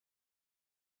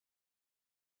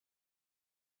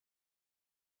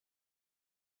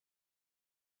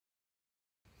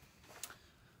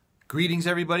Greetings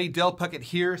everybody, Del Puckett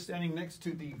here, standing next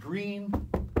to the green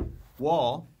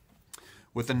wall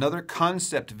with another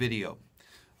concept video.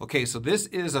 Okay, so this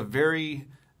is a very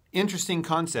interesting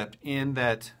concept in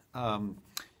that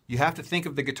you have to think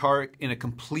of the guitar in a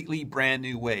completely brand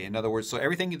new way. In other words, so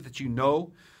everything that you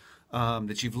know,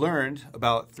 that you've learned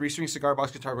about three-string cigar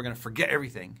box guitar, we're going to forget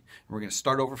everything and we're going to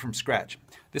start over from scratch.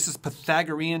 This is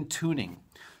Pythagorean tuning.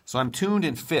 So I'm tuned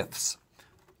in fifths.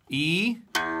 E,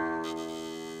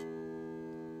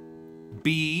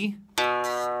 B,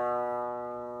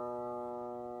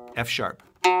 F sharp.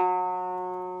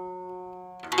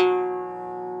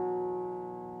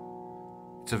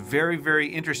 It's a very, very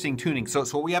interesting tuning. So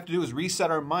what we have to do is reset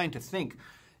our mind to think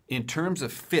in terms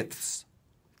of fifths.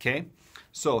 Okay?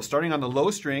 So starting on the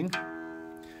low string,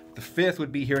 the fifth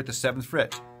would be here at the 7th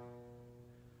fret.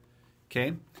 Okay?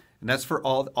 And that's for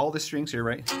all the strings here,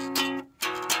 right?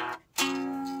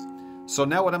 So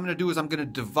now what I'm going to do is I'm going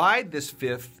to divide this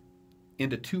fifth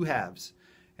into two halves.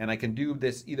 And I can do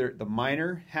this either the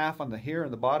minor half on the here on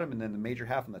the bottom and then the major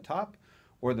half on the top,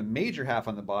 or the major half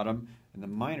on the bottom and the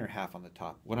minor half on the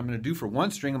top. What I'm going to do for one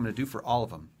string, I'm going to do for all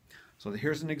of them. So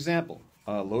here's an example.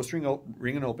 Low string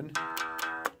ring and open.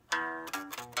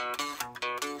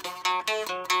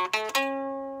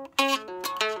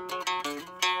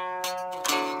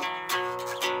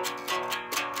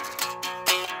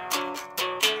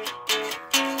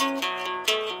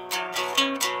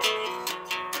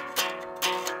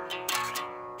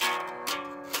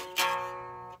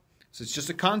 So it's just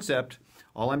a concept.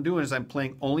 All I'm doing is I'm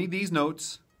playing only these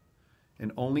notes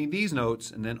and only these notes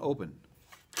and then open.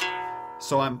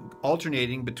 So I'm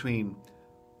alternating between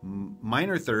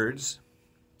minor thirds,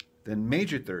 then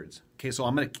major thirds. Okay, so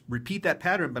I'm going to repeat that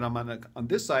pattern, but I'm on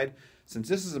this side, since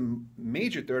this is a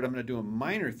major third, I'm going to do a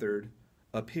minor third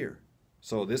up here.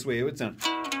 So this way it would sound.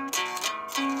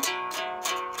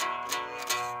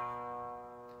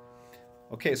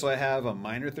 Okay, so I have a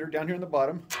minor third down here on the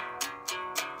bottom.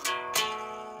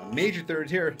 A major third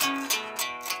here,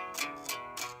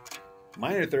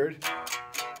 minor third,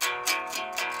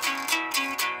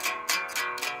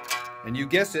 and you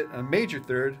guessed it, a major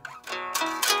third,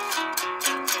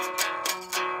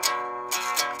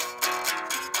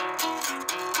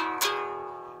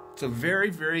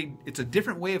 it's a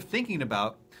different way of thinking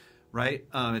about, right?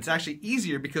 It's actually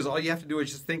easier because all you have to do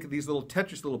is just think of these little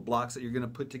Tetris little blocks that you're going to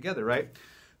put together, right?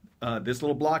 This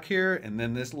little block here, and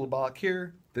then this little block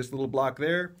here, this little block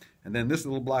there, and then this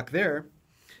little block there,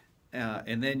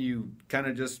 and then you kind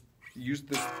of just use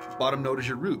this bottom note as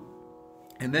your root.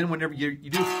 And then whenever you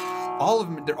do all of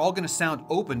them, they're all going to sound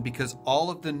open because all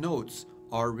of the notes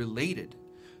are related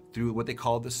through what they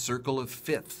call the circle of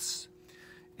fifths.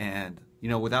 And you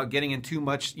know, without getting into too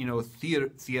much, you know, what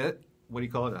do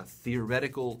you call it? A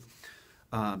theoretical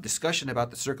discussion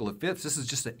about the circle of fifths. This is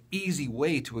just an easy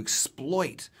way to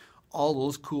exploit all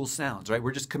those cool sounds, right?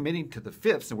 We're just committing to the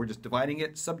fifths and we're just dividing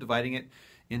it, subdividing it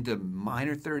into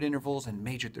minor third intervals and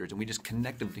major thirds, and we just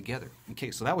connect them together.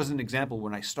 Okay, so that was an example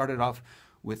when I started off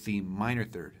with the minor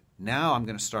third. Now I'm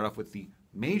going to start off with the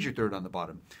major third on the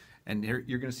bottom. And here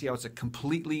you're going to see how it's a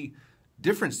completely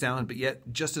different sound, but yet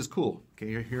just as cool.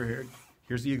 Okay,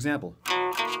 here's the example.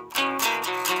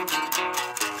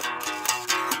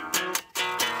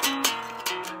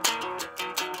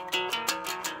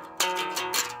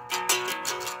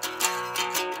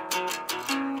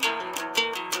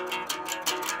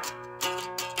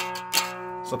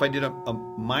 So if I did a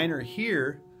minor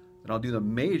here, then I'll do the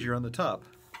major on the top.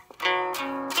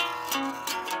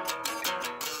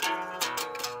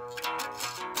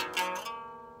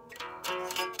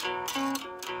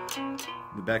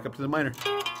 Then back up to the minor.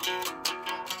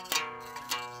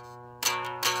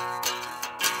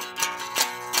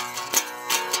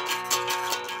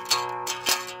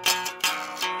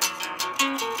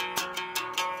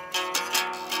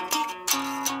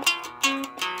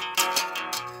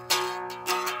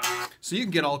 So you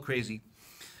can get all crazy.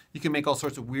 You can make all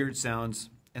sorts of weird sounds.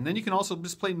 And then you can also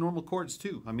just play normal chords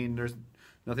too. I mean, there's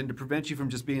nothing to prevent you from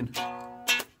just being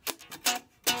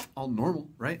all normal,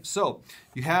 right? So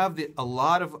you have a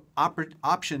lot of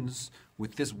options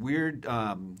with this weird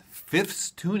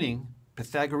fifths tuning,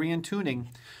 Pythagorean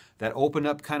tuning, that open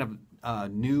up kind of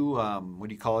new, what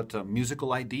do you call it,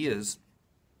 musical ideas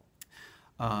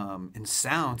and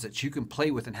sounds that you can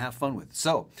play with and have fun with.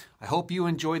 So I hope you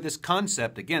enjoyed this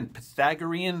concept. Again,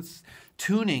 Pythagorean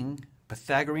tuning,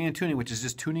 which is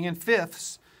just tuning in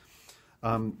fifths.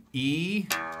 E,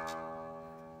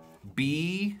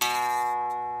 B,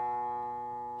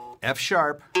 F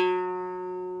sharp,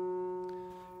 and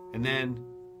then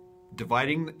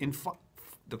dividing in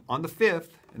on the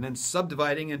fifth and then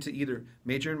subdividing into either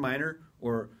major and minor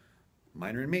or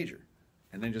minor and major.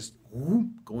 And then just whoop,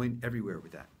 going everywhere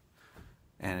with that.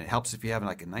 And it helps if you have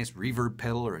like a nice reverb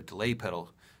pedal or a delay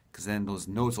pedal, because then those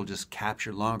notes will just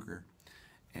capture longer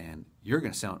and you're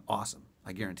going to sound awesome.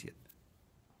 I guarantee it.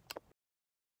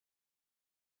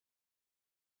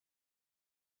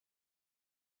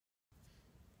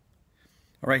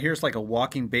 All right, here's like a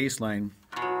walking bass line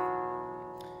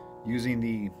using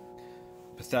the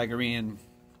Pythagorean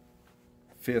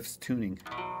fifths tuning.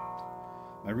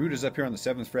 My root is up here on the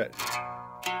 7th fret.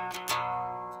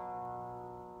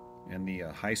 And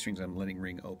the high strings I'm letting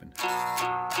ring open.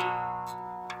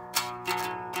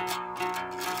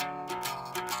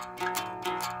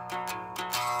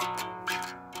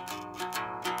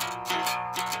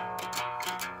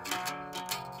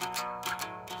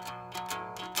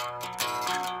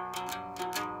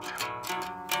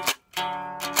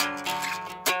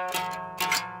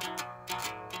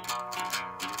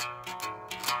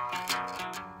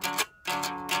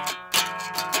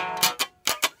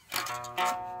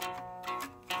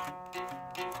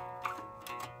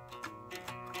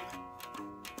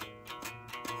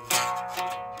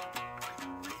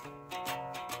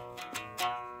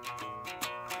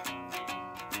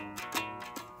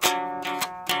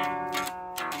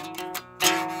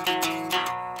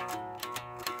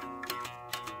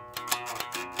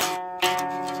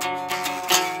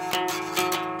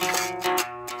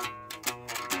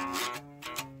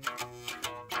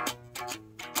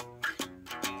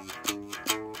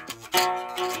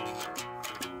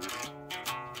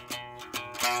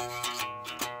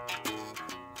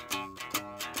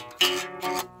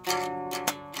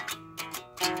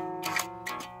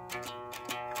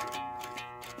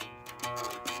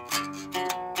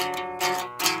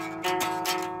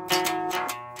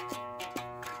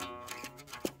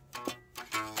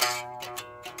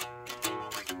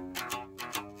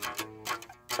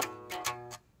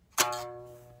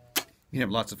 You can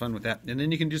have lots of fun with that. And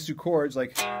then you can just do chords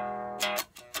like...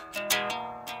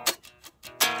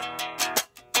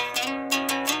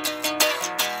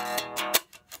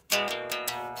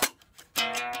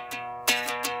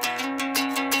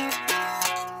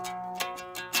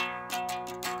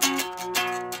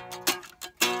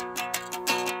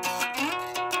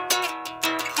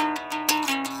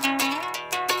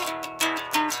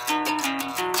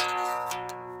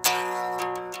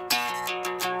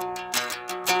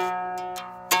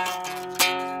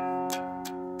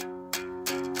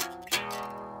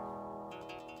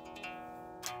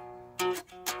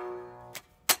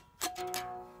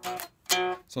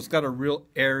 So it's got a real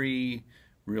airy,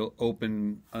 real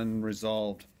open,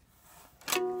 unresolved,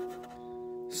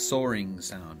 soaring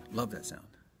sound. Love that sound.